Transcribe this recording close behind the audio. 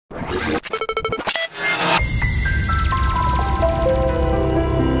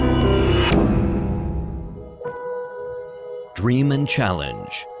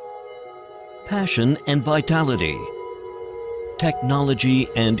challenge, passion and vitality, technology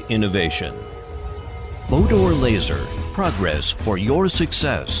and innovation. Bodor Laser, progress for your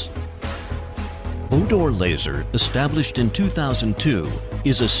success. Bodor Laser, established in 2002,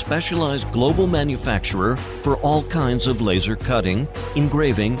 is a specialized global manufacturer for all kinds of laser cutting,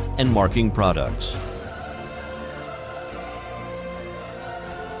 engraving, and marking products.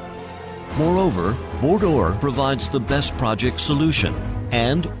 Moreover, Bodor provides the best project solution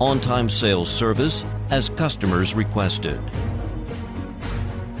and on-time sales service as customers requested.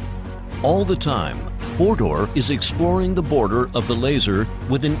 All the time, Bodor is exploring the border of the laser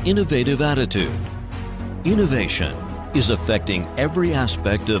with an innovative attitude. Innovation is affecting every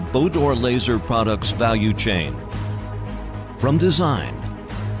aspect of Bodor Laser products' value chain. From design,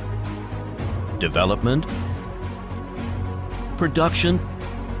 development, production,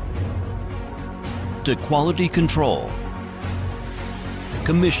 to quality control,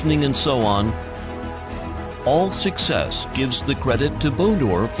 commissioning, and so on, all success gives the credit to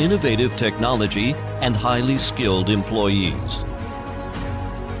Bodor innovative technology and highly skilled employees.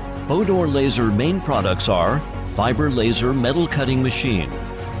 Bodor Laser main products are Fiber Laser Metal Cutting Machine,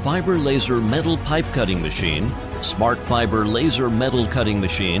 Fiber Laser Metal Pipe Cutting Machine, Smart Fiber Laser Metal Cutting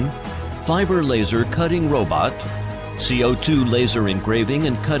Machine, Fiber Laser Cutting Robot, CO2 Laser Engraving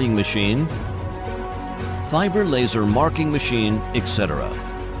and Cutting Machine, Fiber Laser Marking Machine, etc.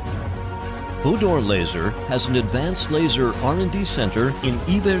 Bodor Laser has an advanced laser R&D center in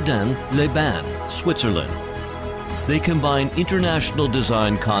Yverdon-les-Bains, Switzerland. They combine international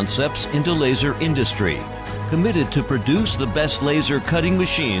design concepts into laser industry, committed to produce the best laser cutting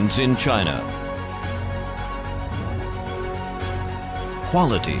machines in China.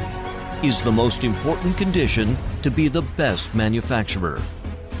 Quality is the most important condition to be the best manufacturer.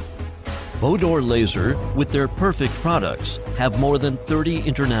 Bodor Laser, with their perfect products, have more than 30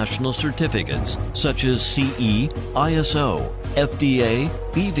 international certificates such as CE, ISO, FDA,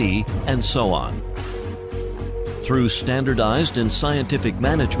 BV, and so on. Through standardized and scientific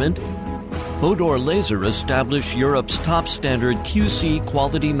management, Bodor Laser established Europe's top standard QC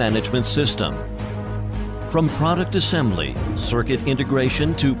quality management system. From product assembly, circuit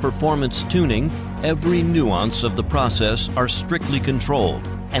integration to performance tuning, every nuance of the process are strictly controlled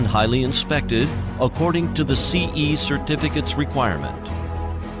and highly inspected according to the CE certificate's requirement.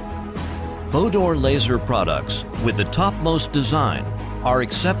 Bodor Laser products with the topmost design are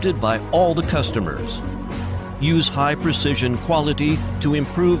accepted by all the customers. Use high precision quality to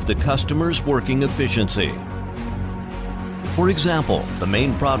improve the customer's working efficiency. For example, the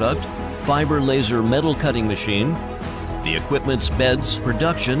main product, Fiber Laser Metal Cutting Machine, the equipment's beds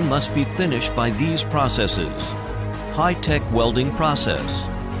production must be finished by these processes: high-tech welding process,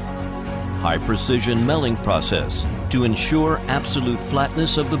 high precision milling process to ensure absolute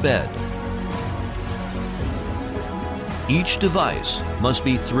flatness of the bed. Each device must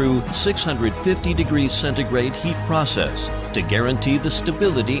be through 650 degrees centigrade heat process to guarantee the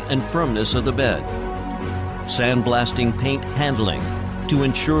stability and firmness of the bed. Sandblasting paint handling to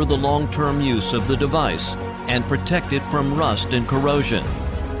ensure the long-term use of the device and protect it from rust and corrosion.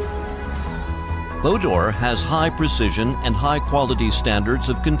 Bodor has high precision and high quality standards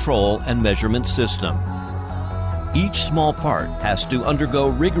of control and measurement system. Each small part has to undergo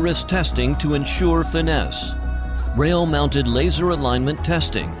rigorous testing to ensure finesse. Rail-mounted laser alignment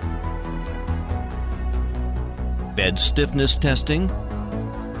testing, bed stiffness testing,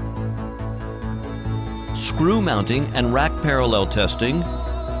 screw mounting and rack parallel testing,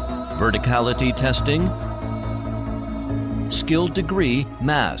 verticality testing, skill degree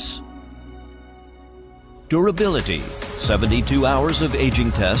mass, durability, 72 hours of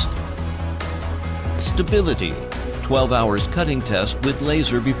aging test, stability, 12 hours cutting test with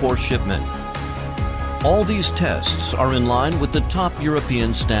laser before shipment. All these tests are in line with the top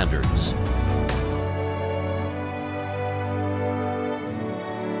European standards.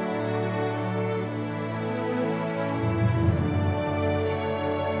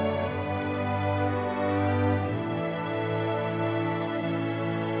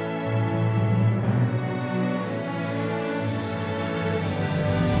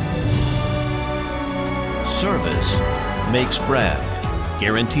 Service makes brand.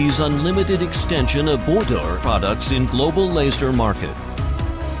 Guarantees unlimited extension of Bodor products in global laser market.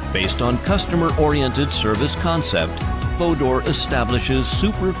 Based on customer-oriented service concept, Bodor establishes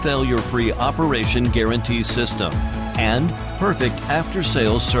super failure-free operation guarantee system and perfect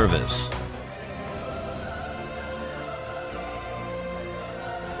after-sales service.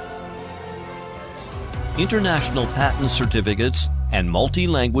 International patent certificates and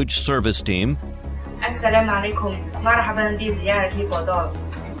multi-language service team. Assalamu alaikum. مرحبا بزيارة بودور.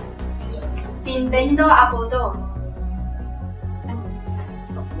 Bienvenido a Bodor.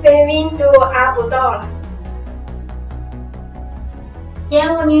 Bem-vindo a Bodor.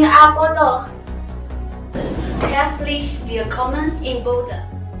 Bienvenue à Bodor. Herzlich willkommen in Bodor.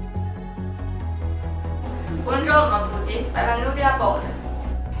 Buongiorno a tutti, benvenuti a Bodor.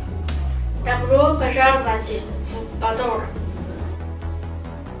 Добро пожаловать в Bodor.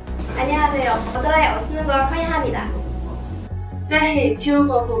 안녕하세요. 보더에 오시는 걸 환영합니다. ぜひ中国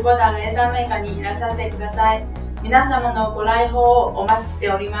ボダレーザーメーカーにいらっしゃってください。皆様のご来訪をお待ちして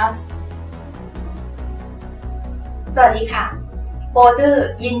おります。สวัสดีค่ะโบเดอ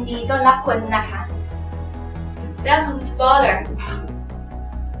ร์ยินดีต้อนรับคุณนะคะ Welcome to Bodor.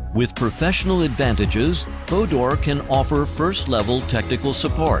 With professional advantages, Bodor can offer first-level technical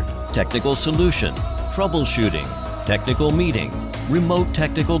support, technical solution, troubleshooting, technical meeting, remote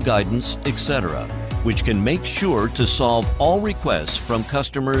technical guidance, etc., which can make sure to solve all requests from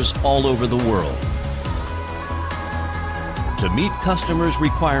customers all over the world. To meet customers'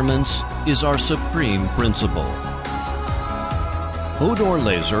 requirements is our supreme principle. Bodor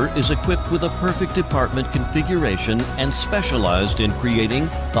Laser is equipped with a perfect department configuration and specialized in creating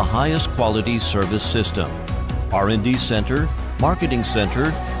the highest quality service system. R&D Center, Marketing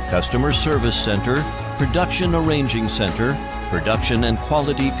Center, Customer Service Center, Production Arranging Center, Production and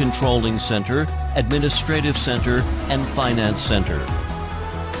Quality Controlling Center, Administrative Center, and Finance Center.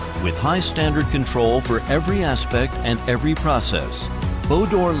 With high standard control for every aspect and every process,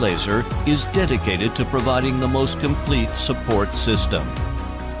 Bodor Laser is dedicated to providing the most complete support system.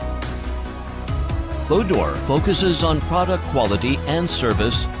 Bodor focuses on product quality and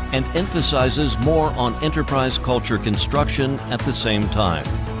service and emphasizes more on enterprise culture construction at the same time.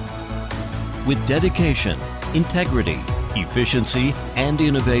 With dedication, integrity, efficiency, and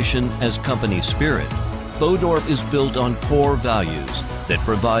innovation as company spirit, Bodor is built on core values that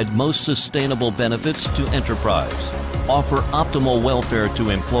provide most sustainable benefits to enterprise, offer optimal welfare to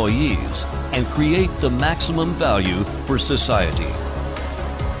employees, and create the maximum value for society.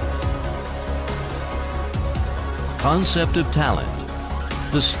 Concept of talent.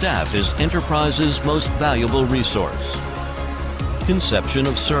 The staff is enterprise's most valuable resource. Conception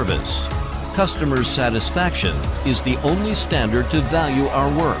of service. Customer satisfaction is the only standard to value our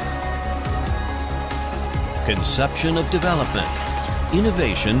work. Conception of development.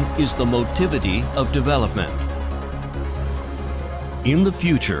 Innovation is the motivity of development. In the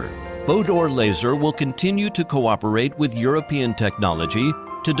future, Bodor Laser will continue to cooperate with European technology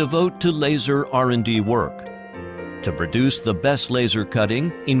to devote to laser R&D work, to produce the best laser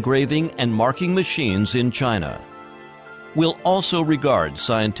cutting, engraving, and marking machines in China. We'll also regard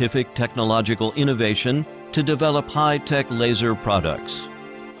scientific technological innovation to develop high-tech laser products.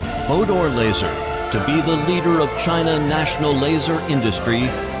 Bodor Laser, to be the leader of China national laser industry,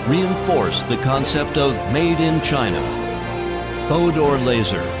 reinforce the concept of Made in China. Bodor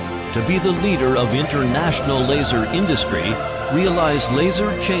Laser, to be the leader of international laser industry, realize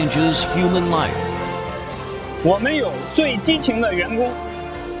laser changes human life. 我们有最激情的员工，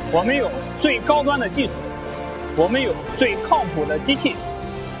我们有最高端的技术，我们有最靠谱的机器，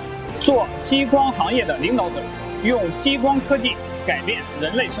做激光行业的领导者，用激光科技改变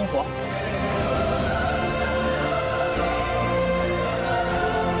人类生活。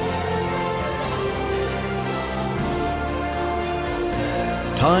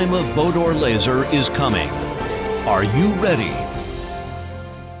Time of Bodor Laser is coming. Are you ready?